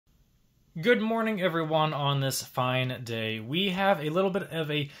Good morning, everyone, on this fine day. We have a little bit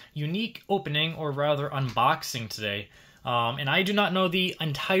of a unique opening, or rather unboxing today. And I do not know the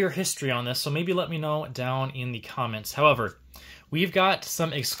entire history on this, so maybe let me know down in the comments. However, we've got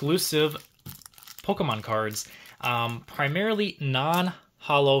some exclusive Pokemon cards, primarily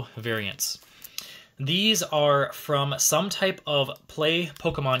non-holo variants. These are from some type of Play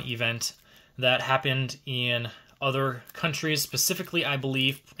Pokemon event that happened in other countries, specifically, I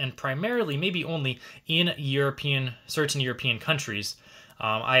believe, and primarily, maybe only, in certain European countries.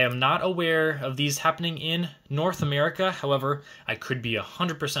 I am not aware of these happening in North America. However, I could be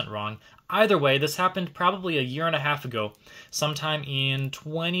 100% wrong. Either way, this happened probably a year and a half ago, sometime in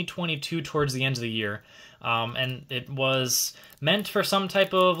 2022 towards the end of the year. And it was meant for some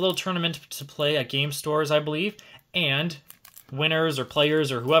type of little tournament to play at game stores, I believe. And winners or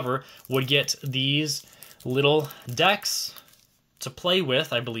players or whoever would get these little decks to play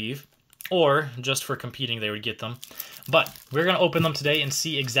with, I believe, or just for competing they would get them. But we're going to open them today and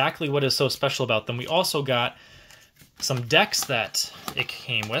see exactly what is so special about them. We also got some decks that it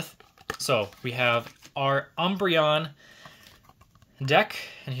came with. So we have our Umbreon deck,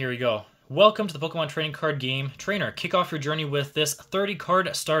 and here we go. Welcome to the Pokemon Trading Card Game Trainer. Kick off your journey with this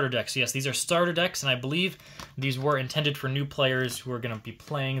 30-card starter deck. So yes, these are starter decks, and I believe these were intended for new players who are going to be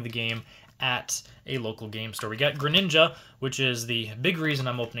playing the game at a local game store. We got Greninja, which is the big reason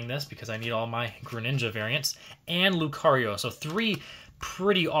I'm opening this, because I need all my Greninja variants, and Lucario. So three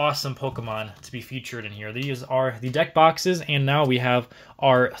pretty awesome Pokemon to be featured in here. These are the deck boxes, and now we have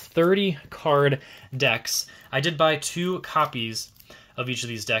our 30-card decks. I did buy 2 copies of each of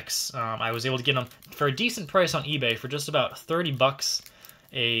these decks. I was able to get them for a decent price on eBay for just about 30 bucks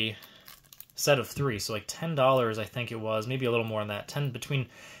a set of 3. So like $10, I think it was, maybe a little more than that. Between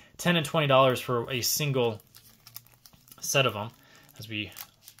 $10 and $20 for a single set of them. As we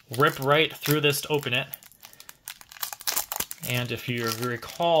rip right through this to open it. And if you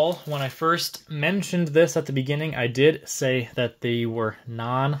recall, when I first mentioned this at the beginning, I did say that they were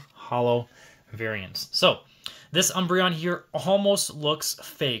non-holo variants. So this Umbreon here almost looks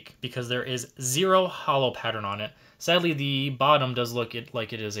fake because there is 0 holo pattern on it. Sadly, the bottom does look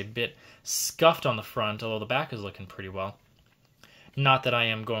like it is a bit scuffed on the front, although the back is looking pretty well. Not that I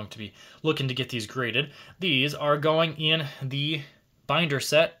am going to be looking to get these graded. These are going in the binder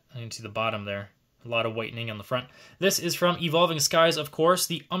set. You can see the bottom there. A lot of whitening on the front. This is from Evolving Skies, of course,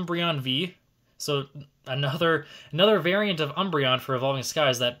 the Umbreon V. So another variant of Umbreon for Evolving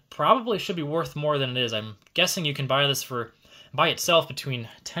Skies that probably should be worth more than it is. I'm guessing you can buy this by itself between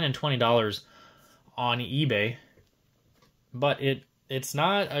 $10 and $20 on eBay. But it's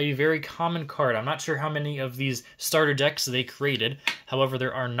not a very common card. I'm not sure how many of these starter decks they created. However,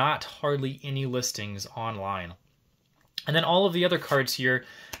 there are not hardly any listings online. And then all of the other cards here,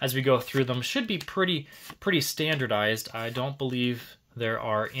 as we go through them, should be pretty standardized. I don't believe there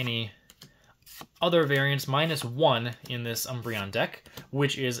are any other variants, minus 1 in this Umbreon deck,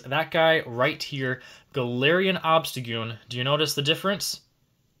 which is that guy right here, Galarian Obstagoon. Do you notice the difference?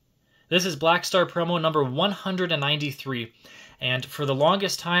 This is Black Star promo number 193. And for the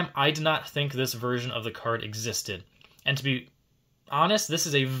longest time, I did not think this version of the card existed. And to be honest, this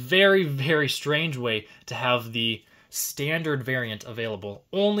is a very, very strange way to have the standard variant available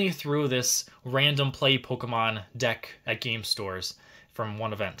only through this random play Pokemon deck at game stores from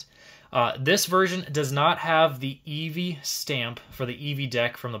one event. This version does not have the Eevee stamp for the Eevee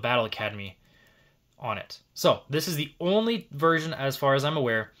deck from the Battle Academy on it. So this is the only version, as far as I'm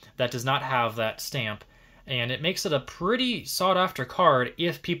aware, that does not have that stamp. And it makes it a pretty sought-after card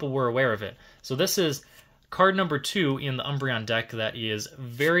if people were aware of it. So this is card number 2 in the Umbreon deck that is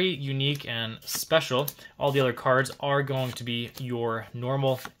very unique and special. All the other cards are going to be your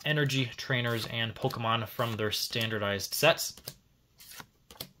normal energy trainers and Pokemon from their standardized sets.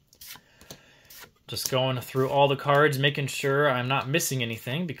 Just going through all the cards, making sure I'm not missing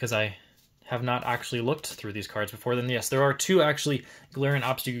anything because I have not actually looked through these cards before. Then yes, there are 2 actually Galarian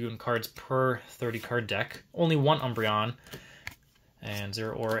Obstagoon cards per 30-card deck. Only 1 Umbreon, and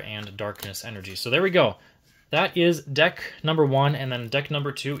Zero Aura and Darkness Energy. So there we go. That is deck number 1, and then deck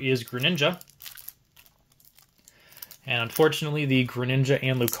number 2 is Greninja. And unfortunately, the Greninja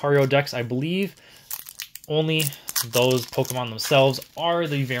and Lucario decks, I believe only those Pokemon themselves are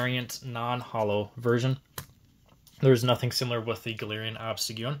the variant non-holo version. There's nothing similar with the Galarian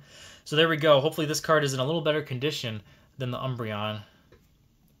Obstagoon. So there we go. Hopefully this card is in a little better condition than the Umbreon,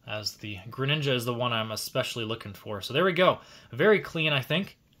 as the Greninja is the one I'm especially looking for. So there we go. Very clean, I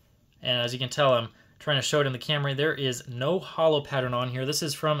think. And as you can tell, I'm trying to show it in the camera. There is no holo pattern on here. This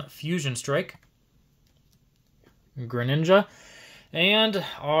is from Fusion Strike. Greninja. And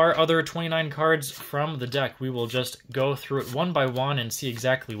our other 29 cards from the deck, we will just go through it one by one and see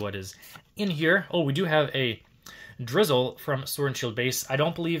exactly what is in here. Oh, we do have a Drizzle from Sword and Shield base. I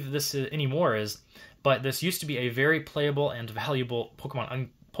don't believe this anymore is, but this used to be a very playable and valuable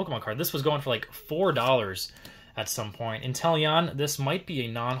Pokemon card. This was going for like $4 at some point. Inteleon, this might be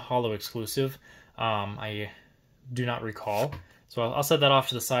a non-holo exclusive. I do not recall. So I'll set that off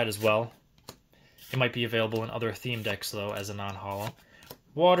to the side as well. It might be available in other theme decks, though, as a non-holo.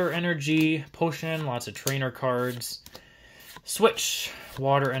 Water Energy, Potion, lots of trainer cards. Switch,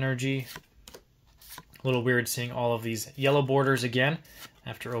 Water Energy. A little weird seeing all of these yellow borders again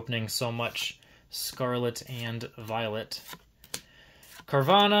after opening so much Scarlet and Violet.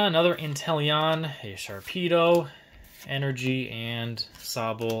 Carvana, another Inteleon, a Sharpedo, Energy, and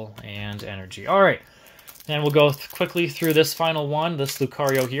Sobble, and Energy. All right, and we'll go quickly through this final one, this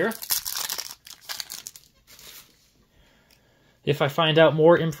Lucario here. If I find out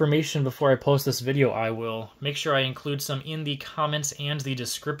more information before I post this video, I will make sure I include some in the comments and the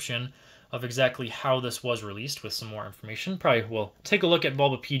description of exactly how this was released with some more information. Probably will take a look at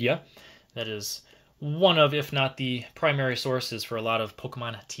Bulbapedia. That is one of, if not the primary sources for a lot of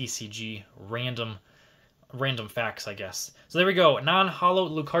Pokemon TCG random facts, I guess. So there we go, non-holo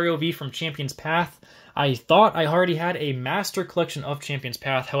Lucario V from Champion's Path. I thought I already had a master collection of Champion's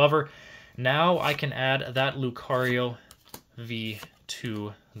Path. However, now I can add that Lucario V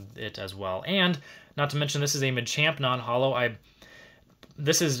to it as well. And not to mention, this is a mid-champ non-holo.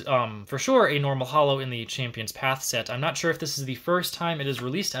 This is for sure a normal holo in the Champion's Path set. I'm not sure if this is the first time it is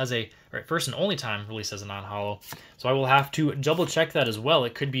released as a, or first and only time released as a non-holo. So I will have to double check that as well.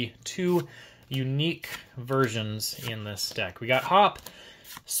 It could be two unique versions in this deck. We got Hop,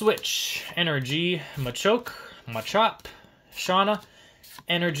 Switch, Energy, Machoke, Machop, Shauna,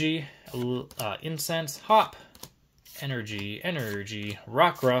 Energy, Incense, Hop, Energy,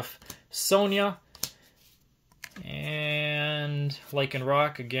 Rockruff, Sonia, and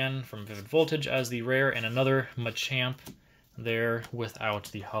Lycanroc again from Vivid Voltage as the rare, and another Machamp there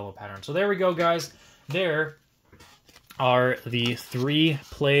without the holo pattern. So there we go, guys. There are the 3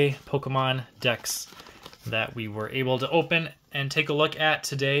 play Pokemon decks that we were able to open and take a look at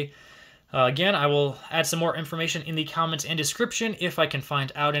today. Again, I will add some more information in the comments and description if I can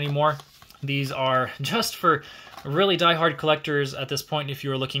find out any more. These are just for really diehard collectors at this point if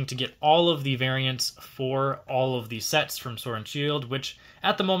you are looking to get all of the variants for all of the sets from Sword and Shield, which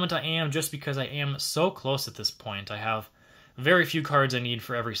at the moment I am, just because I am so close at this point. I have very few cards I need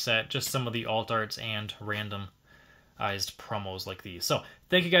for every set, just some of the alt arts and randomized promos like these. So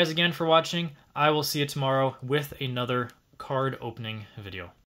thank you guys again for watching. I will see you tomorrow with another card opening video.